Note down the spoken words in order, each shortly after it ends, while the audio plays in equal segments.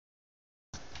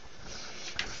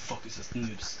fuck is this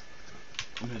noobs?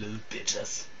 Come here, little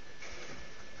bitches.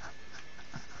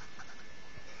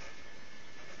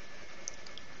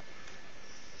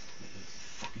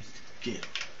 Fucking get.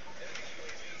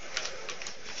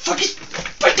 Fucking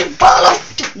fucking ball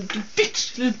off, little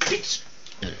bitch, little bitch.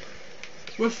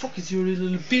 Where the fuck is your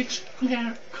little bitch? Come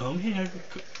here, come here,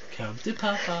 come to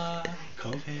Papa.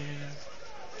 Come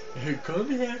here, come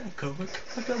here,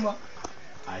 come on.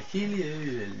 I kill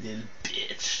you, little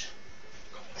bitch.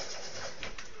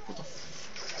 What the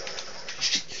fuck?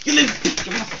 Shit, you little bitch,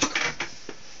 you motherfucker.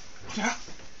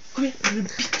 Come here, little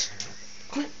bitch.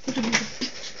 Come here, little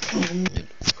bitch.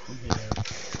 Come here,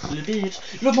 little bitch.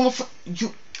 You motherfucker, you.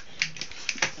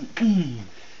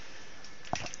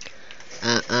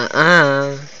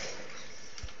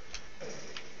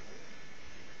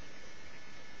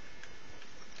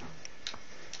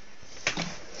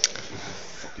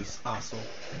 Fuck this asshole.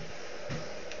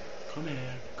 Come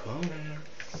here, come here.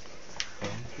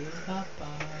 Come to Papa.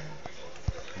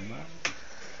 Come on.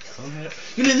 Come here.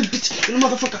 You little bitch, you little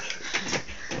motherfucker.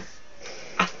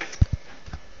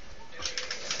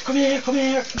 Come here, come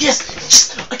here. Yes,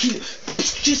 yes. I kill you,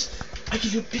 bitches. I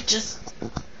kill you, bitches.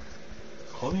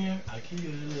 Come here, I kill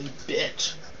you, little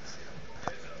bitch.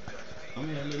 Come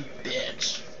here, little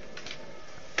bitch.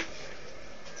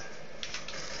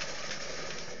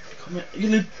 Come here, you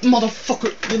little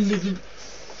motherfucker. You little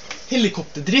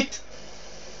helikopterdritt.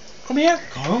 Come here.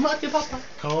 Come at your papa.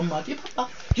 Come at your papa.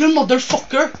 You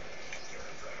motherfucker.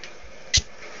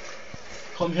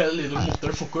 Come here, little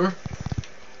motherfucker.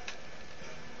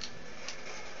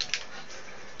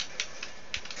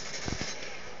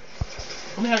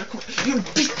 Come here, come here. You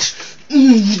bitch.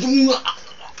 You.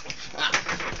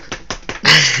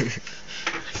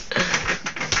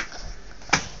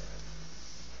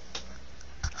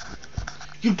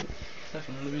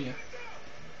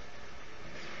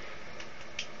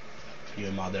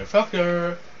 You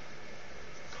motherfucker.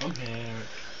 Come here.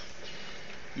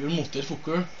 You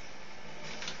motherfucker.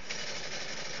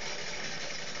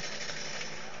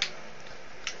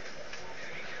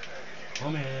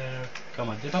 Come here. Come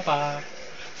on, dear papa.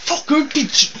 Fucker,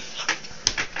 bitch.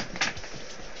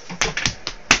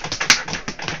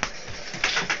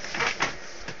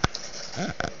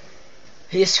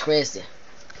 He's crazy.